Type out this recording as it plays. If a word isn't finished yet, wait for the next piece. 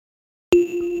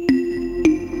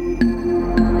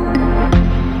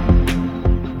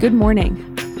Good morning.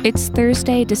 It's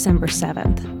Thursday, December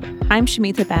 7th. I'm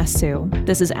Shamitha Basu.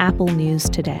 This is Apple News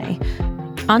Today.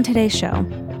 On today's show,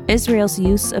 Israel's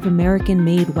use of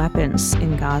American-made weapons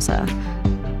in Gaza,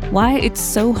 why it's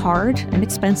so hard and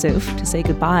expensive to say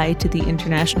goodbye to the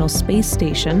International Space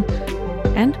Station,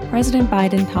 and President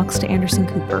Biden talks to Anderson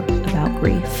Cooper about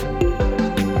grief.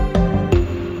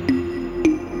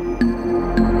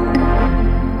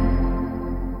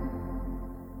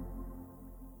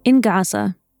 In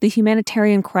Gaza, the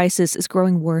humanitarian crisis is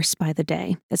growing worse by the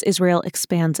day as Israel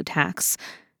expands attacks.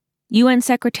 UN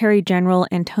Secretary General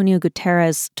Antonio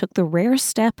Guterres took the rare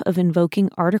step of invoking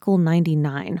Article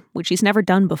 99, which he's never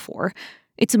done before.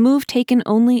 It's a move taken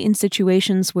only in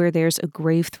situations where there's a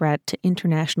grave threat to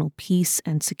international peace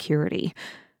and security.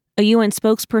 A UN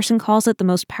spokesperson calls it the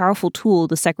most powerful tool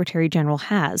the Secretary General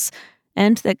has,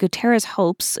 and that Guterres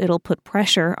hopes it'll put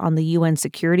pressure on the UN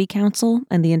Security Council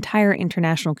and the entire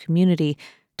international community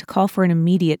to call for an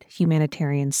immediate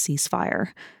humanitarian ceasefire.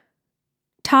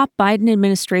 Top Biden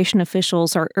administration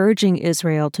officials are urging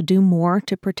Israel to do more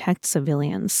to protect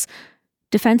civilians.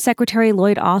 Defense Secretary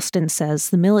Lloyd Austin says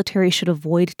the military should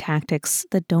avoid tactics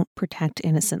that don't protect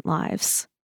innocent lives.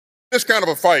 This kind of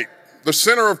a fight, the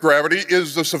center of gravity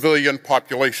is the civilian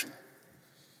population.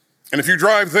 And if you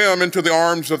drive them into the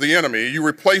arms of the enemy, you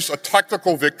replace a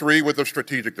tactical victory with a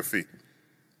strategic defeat.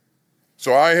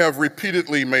 So I have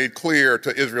repeatedly made clear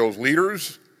to Israel's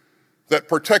leaders that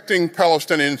protecting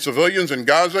Palestinian civilians in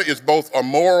Gaza is both a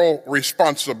moral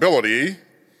responsibility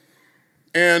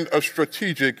and a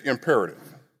strategic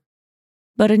imperative.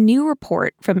 But a new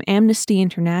report from Amnesty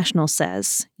International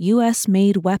says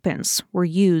U.S.-made weapons were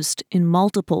used in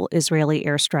multiple Israeli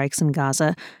airstrikes in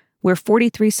Gaza, where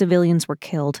 43 civilians were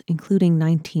killed, including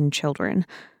 19 children.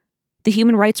 The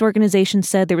human rights organization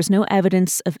said there was no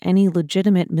evidence of any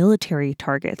legitimate military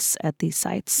targets at these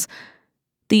sites.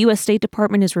 The U.S. State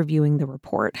Department is reviewing the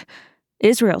report.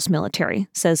 Israel's military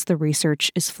says the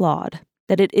research is flawed,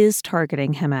 that it is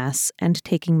targeting Hamas and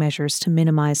taking measures to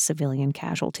minimize civilian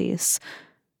casualties.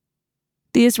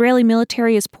 The Israeli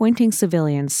military is pointing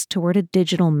civilians toward a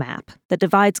digital map that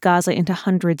divides Gaza into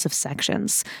hundreds of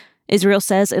sections. Israel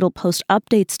says it'll post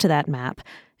updates to that map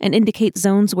and indicate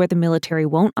zones where the military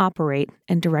won't operate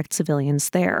and direct civilians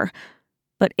there.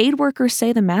 But aid workers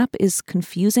say the map is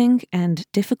confusing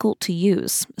and difficult to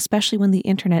use, especially when the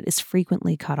internet is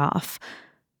frequently cut off.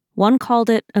 One called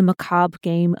it a macabre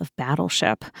game of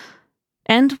battleship.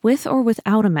 And with or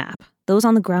without a map, those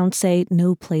on the ground say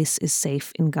no place is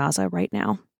safe in Gaza right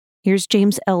now. Here's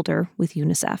James Elder with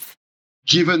UNICEF.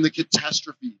 Given the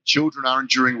catastrophe children are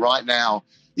enduring right now,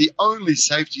 the only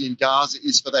safety in Gaza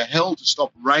is for the hell to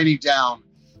stop raining down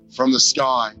from the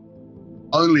sky.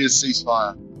 Only a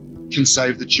ceasefire can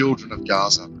save the children of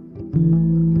Gaza.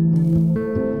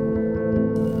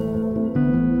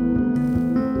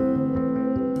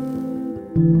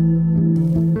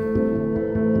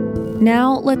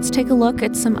 Now let's take a look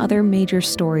at some other major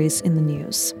stories in the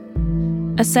news.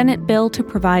 A Senate bill to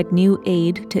provide new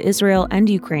aid to Israel and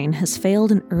Ukraine has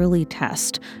failed an early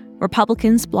test.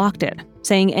 Republicans blocked it,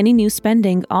 saying any new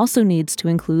spending also needs to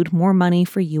include more money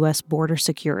for U.S. border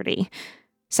security.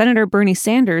 Senator Bernie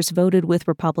Sanders voted with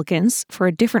Republicans for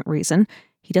a different reason.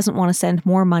 He doesn't want to send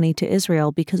more money to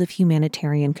Israel because of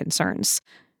humanitarian concerns.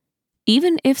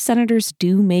 Even if senators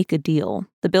do make a deal,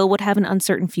 the bill would have an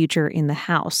uncertain future in the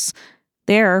House.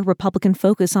 There, Republican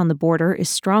focus on the border is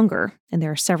stronger, and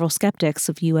there are several skeptics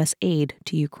of U.S. aid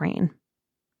to Ukraine.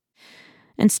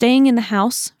 And staying in the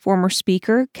House, former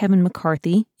Speaker Kevin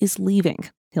McCarthy is leaving.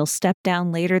 He'll step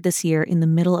down later this year in the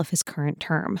middle of his current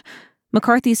term.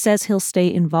 McCarthy says he'll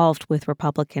stay involved with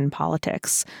Republican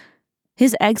politics.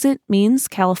 His exit means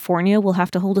California will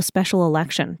have to hold a special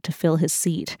election to fill his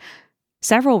seat.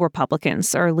 Several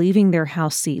Republicans are leaving their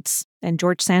House seats, and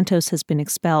George Santos has been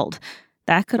expelled.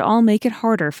 That could all make it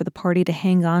harder for the party to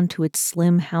hang on to its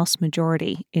slim House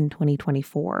majority in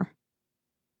 2024.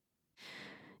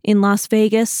 In Las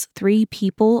Vegas, 3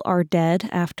 people are dead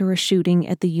after a shooting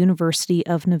at the University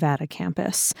of Nevada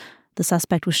campus. The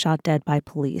suspect was shot dead by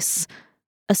police.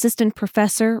 Assistant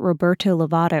Professor Roberto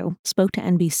Lovato spoke to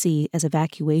NBC as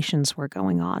evacuations were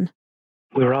going on.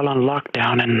 We were all on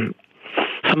lockdown, and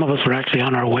some of us were actually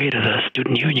on our way to the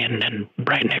student union and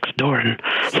right next door, and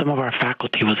some of our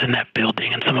faculty was in that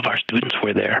building, and some of our students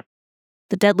were there.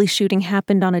 The deadly shooting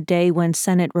happened on a day when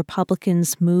Senate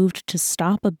Republicans moved to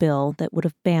stop a bill that would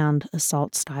have banned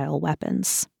assault-style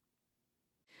weapons.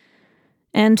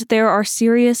 And there are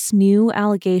serious new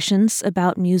allegations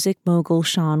about music mogul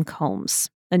Sean Combs.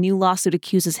 A new lawsuit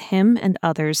accuses him and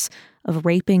others of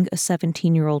raping a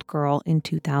 17-year-old girl in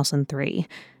 2003.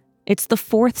 It's the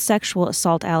fourth sexual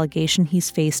assault allegation he's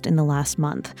faced in the last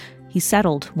month. He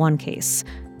settled one case.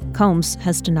 Combs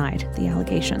has denied the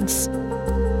allegations.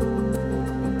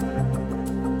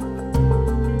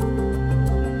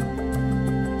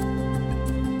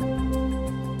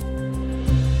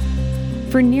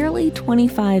 For nearly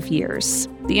 25 years,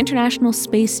 the International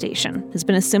Space Station has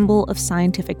been a symbol of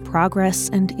scientific progress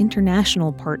and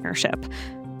international partnership.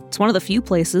 It's one of the few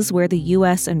places where the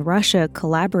US and Russia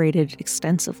collaborated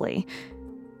extensively.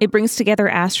 It brings together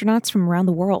astronauts from around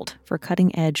the world for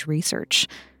cutting-edge research.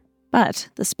 But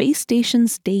the space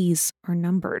station's days are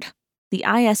numbered. The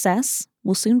ISS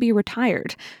will soon be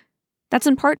retired. That's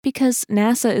in part because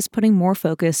NASA is putting more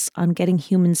focus on getting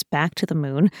humans back to the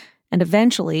moon and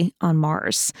eventually on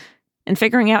Mars. And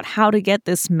figuring out how to get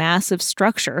this massive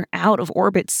structure out of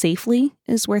orbit safely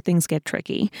is where things get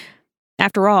tricky.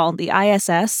 After all, the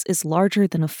ISS is larger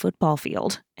than a football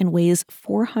field and weighs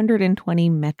 420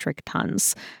 metric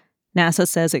tons. NASA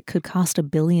says it could cost $1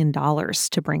 billion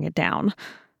to bring it down.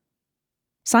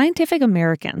 Scientific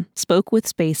American spoke with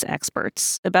space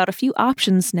experts about a few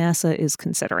options NASA is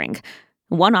considering.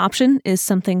 One option is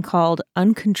something called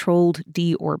uncontrolled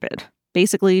deorbit.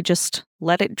 Basically, just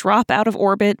let it drop out of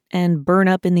orbit and burn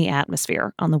up in the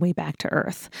atmosphere on the way back to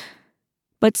Earth.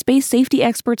 But space safety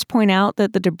experts point out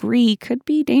that the debris could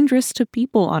be dangerous to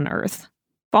people on Earth.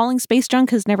 Falling space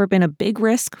junk has never been a big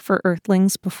risk for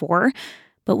Earthlings before,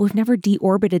 but we've never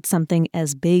deorbited something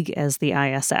as big as the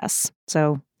ISS,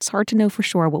 so it's hard to know for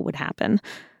sure what would happen.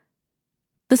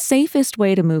 The safest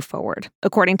way to move forward,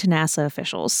 according to NASA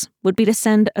officials, would be to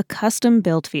send a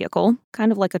custom-built vehicle,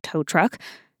 kind of like a tow truck,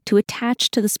 to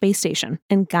attach to the space station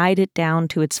and guide it down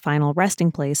to its final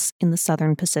resting place in the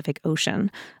southern Pacific Ocean,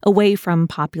 away from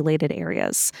populated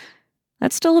areas.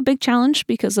 That's still a big challenge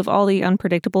because of all the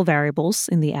unpredictable variables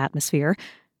in the atmosphere.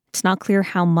 It's not clear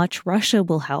how much Russia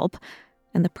will help,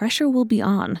 and the pressure will be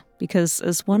on because,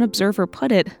 as one observer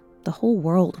put it, the whole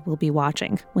world will be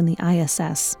watching when the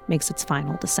ISS makes its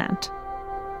final descent.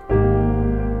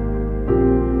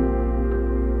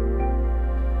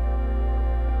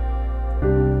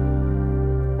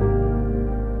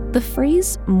 The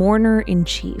phrase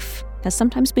mourner-in-chief has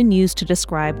sometimes been used to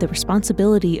describe the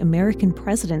responsibility American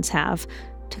presidents have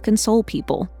to console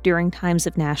people during times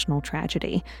of national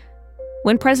tragedy.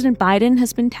 When President Biden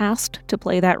has been tasked to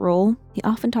play that role, he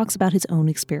often talks about his own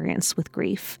experience with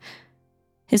grief.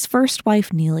 His first wife,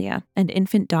 Nelia, and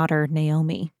infant daughter,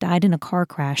 Naomi, died in a car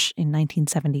crash in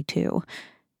 1972.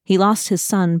 He lost his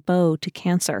son, Beau, to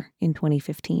cancer in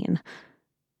 2015.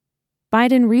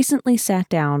 Biden recently sat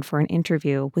down for an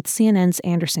interview with CNN's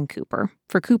Anderson Cooper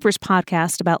for Cooper's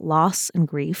podcast about loss and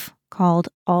grief called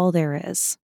All There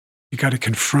Is. You got to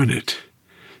confront it,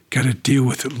 got to deal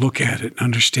with it, look at it,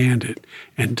 understand it,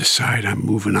 and decide I'm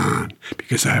moving on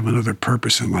because I have another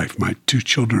purpose in life. My 2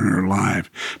 children are alive,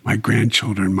 my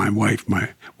grandchildren, my wife,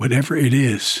 my whatever it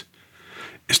is.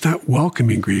 It's not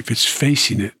welcoming grief, it's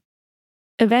facing it.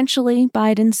 Eventually,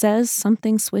 Biden says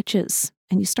something switches,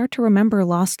 and you start to remember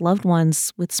lost loved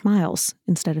ones with smiles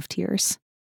instead of tears.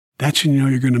 That's when you know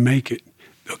you're going to make it.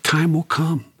 The time will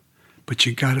come, but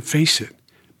you got to face it.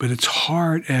 But it's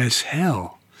hard as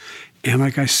hell. And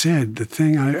like I said, the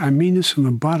thing, I mean this from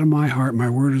the bottom of my heart, my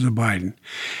word is a Biden.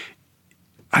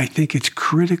 I think it's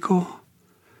critical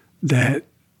that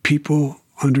people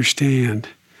understand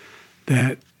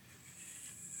that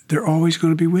they're always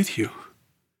going to be with you.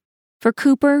 For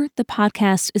Cooper, the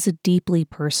podcast is a deeply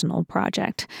personal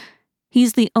project.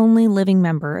 He's the only living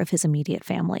member of his immediate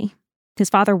family. His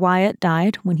father, Wyatt,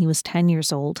 died when he was 10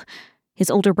 years old.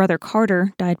 His older brother,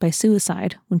 Carter, died by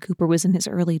suicide when Cooper was in his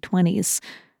early 20s.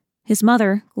 His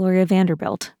mother, Gloria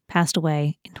Vanderbilt, passed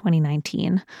away in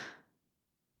 2019.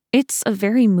 It's a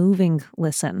very moving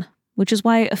listen, which is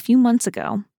why a few months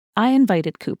ago, I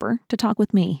invited Cooper to talk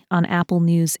with me on Apple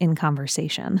News in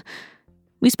Conversation.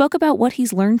 We spoke about what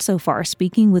he's learned so far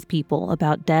speaking with people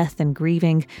about death and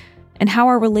grieving, and how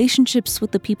our relationships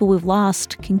with the people we've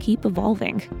lost can keep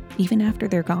evolving, even after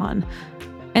they're gone.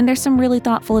 And there's some really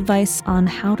thoughtful advice on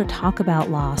how to talk about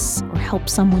loss or help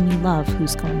someone you love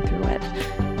who's going through it.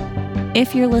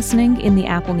 If you're listening in the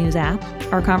Apple News app,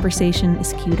 our conversation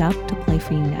is queued up to play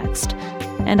for you next.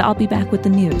 And I'll be back with the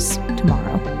news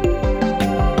tomorrow.